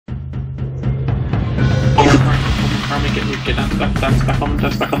primary, get down back on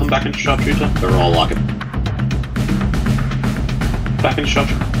them, back into sharpshooter. They're all locking. Back into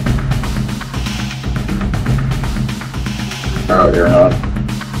sharpshooter. Oh, you're not.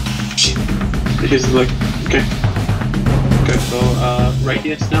 Here's the look. Okay. Go for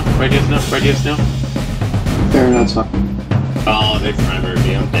radius now. Fair enough, son. Oh, they primered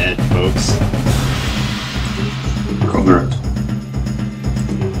me. I'm dead, folks. Correct.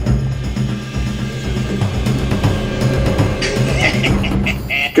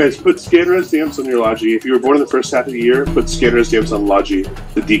 Guys, put scanner as damps on your Logi. If you were born in the first half of the year, put scanner as damps on Logi,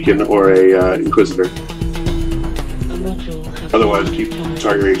 the Deacon, or a Inquisitor. Otherwise, keep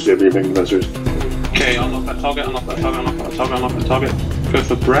target range to your main investors. Okay, unlock that target. Go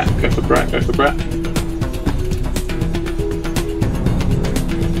for Brett. For Brett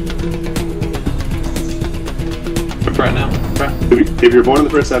now. Brett. If you're born in the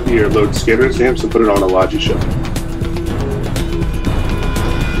first half of the year, load scanner as damps and put it on a Logi ship.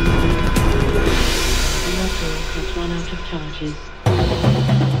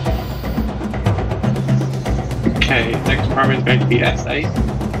 Okay, next primary is going to be SA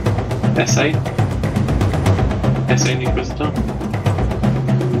in the Inquisitor.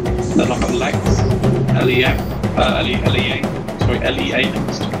 Then lock up Lex. LEA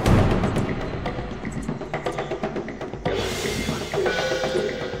next.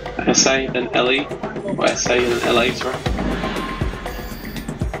 SA, then LE, or SA and then LA, sorry.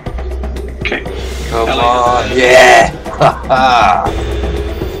 Okay. Come LA, on, yeah! Haha!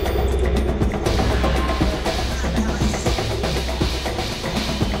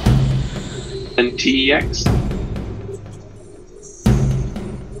 Then TEX.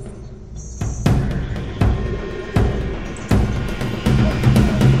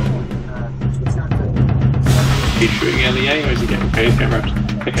 He's shooting LEA, or is he getting okay? He's getting wrapped.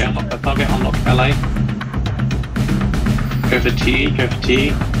 Okay, unlock that target, unlock LA. Go for TE,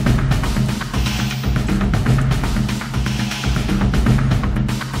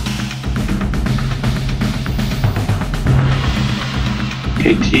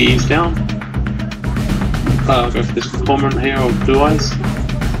 Okay, TE's down. I'll go for this cormorant here, or blue eyes.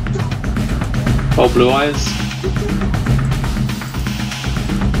 Or blue eyes.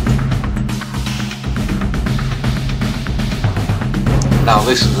 Now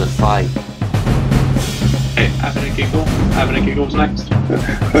this is a fight. Okay, having a giggle's next.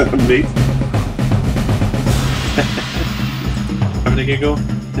 Me? Having a giggle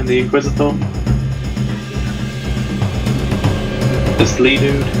in the Inquisitor. This Lee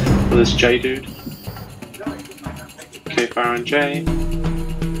dude, or this J dude. Okay, Baron J.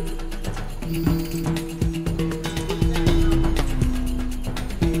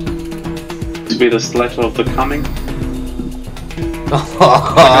 To be the stiletto of the coming.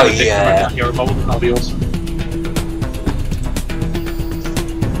 Oh yeah! Your revolver, that'll be awesome.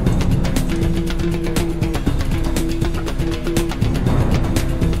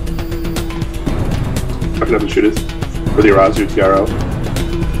 I can have the shooters. For the Arazu Tiaro.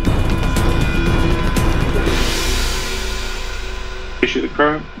 You shoot the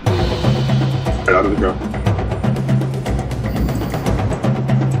crow. Right out of the crow.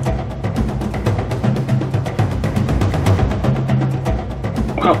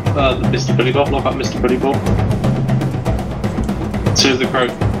 Lock up Mr. Billy Bob, lock up Mr. Billy Bob. As soon as the crow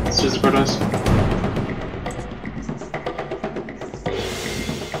dies.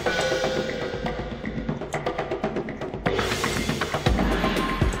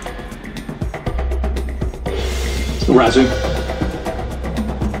 Razu.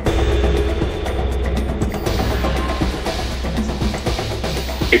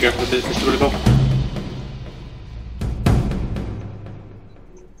 Okay, go for the Mr. Billy Bob.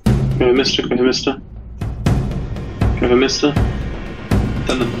 Go for Mister.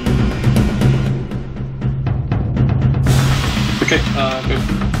 Then the... Okay, go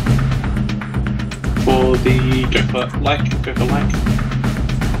for the... Go for like.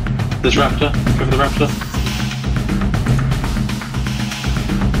 There's Raptor, go for the Raptor.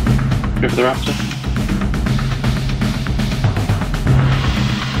 Go for the Raptor.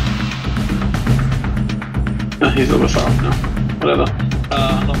 He's a little bit far off now. Whatever.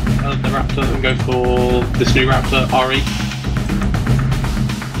 Unlock the Raptor and go for this new Raptor, RE.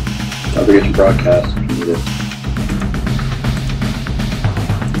 I'll get your broadcast if you need it.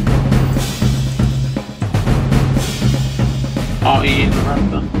 RE in the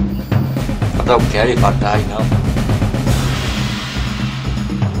Raptor. I don't care if I die now.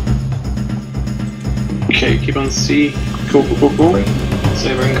 Okay, keep on C. Cool.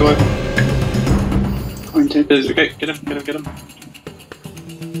 Saber and go. Okay, get him.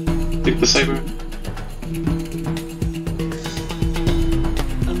 Take the Saber.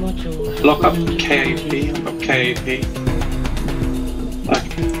 Lock up KAP. Lock up KAP. Back.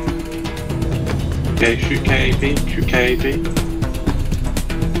 Okay, shoot KAP. Shoot KAP.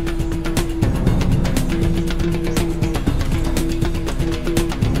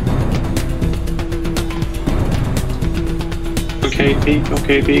 Okay,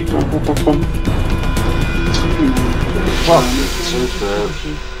 come. Well, superb.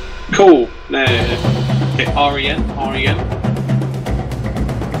 Cool. No. Okay, REN.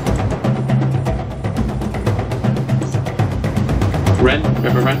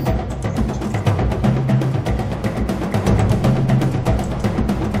 River Ren.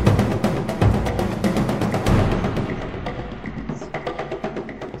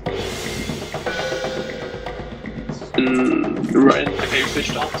 Right, okay, switch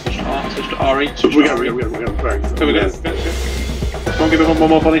to RE. We got it. Sorry. Here we go. Come on, give it one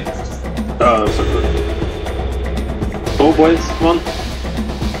more, buddy. Sorry. Four boys, come on.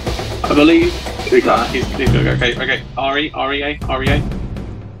 I believe. He's Okay. REA.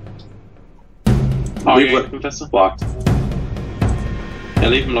 REA, Professor. Blocked. Yeah,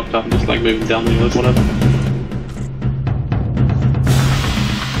 leave him locked up and just like move him down the hills, whatever.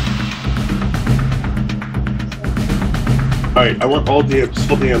 Alright, I want all the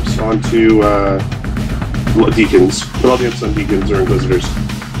amps onto deacons. Put all the amps on deacons or inquisitors.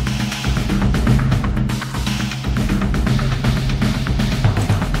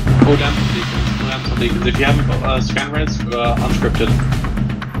 All down to deacons. If you haven't got scan res, unscripted.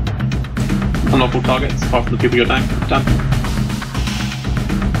 Unlock all targets, apart from the people you're down.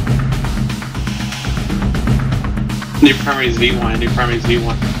 New primary is VY.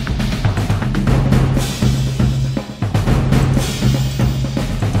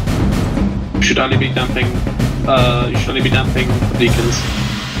 You should only be damping the deacons.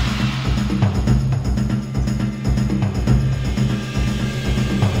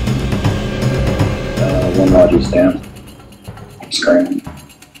 One Roger's down. Screaming.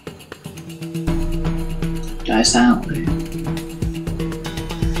 Guys out.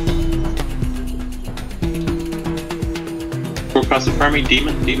 Broadcast the primary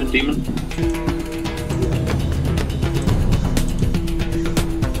demon.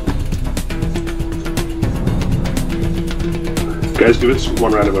 Guys, give us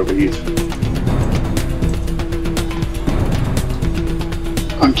one round of overheat.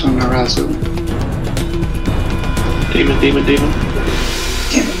 Anton Arazu. Demon. Damn it.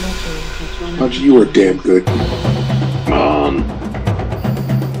 Roger, you were damn good. Come on.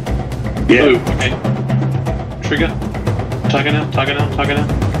 Yeah. Oh, okay. Trigger. Tiger now.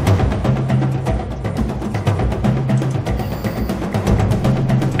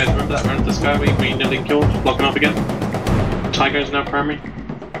 Guys, remember that run at this guy we nearly killed? Blocking up again. Tiger is now primary.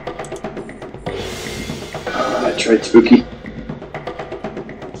 I tried spooky.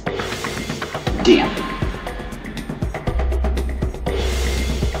 Damn.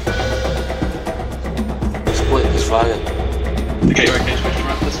 Split this fire. Okay,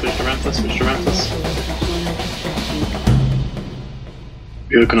 switch to Ramthus.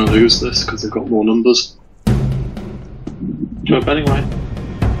 We're gonna lose this because they've got more numbers. Do it anyway.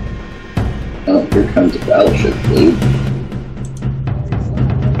 Oh, here comes a battleship, dude.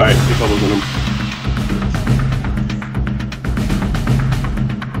 Alright, get bubbles in them.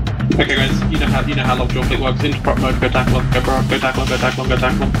 Okay guys, you know how Lockjaw Fleet works. Into prop mode, go tackle him. Go tackle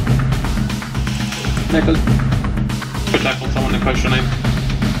him. Nicholas. Go tackle someone and post your name.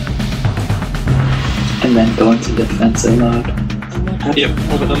 And then go into defensive mode. Yep,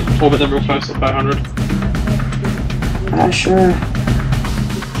 orbit them real close at 500. Sure.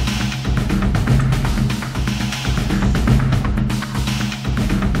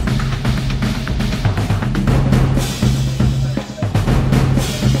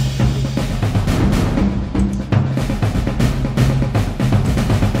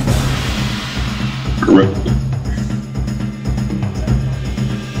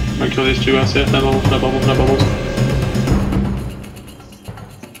 Make sure these two guys hit. No bubbles.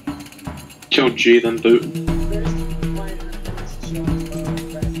 Kill G, then boot.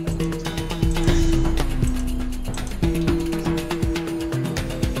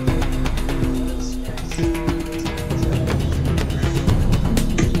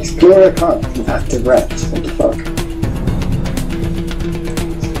 Explore a con with active reps. What the fuck?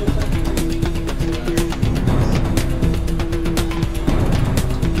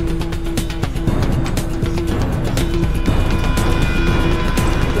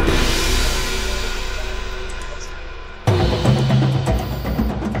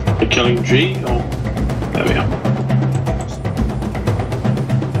 Killing G, or there we are.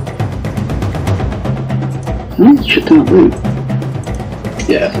 Shut down root.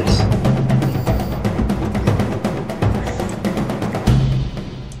 Yeah, please.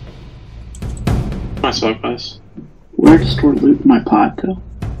 Nice work, guys. Where to store loot in my pod, though?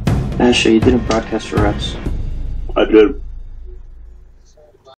 Ashley, you didn't broadcast your reps. I did.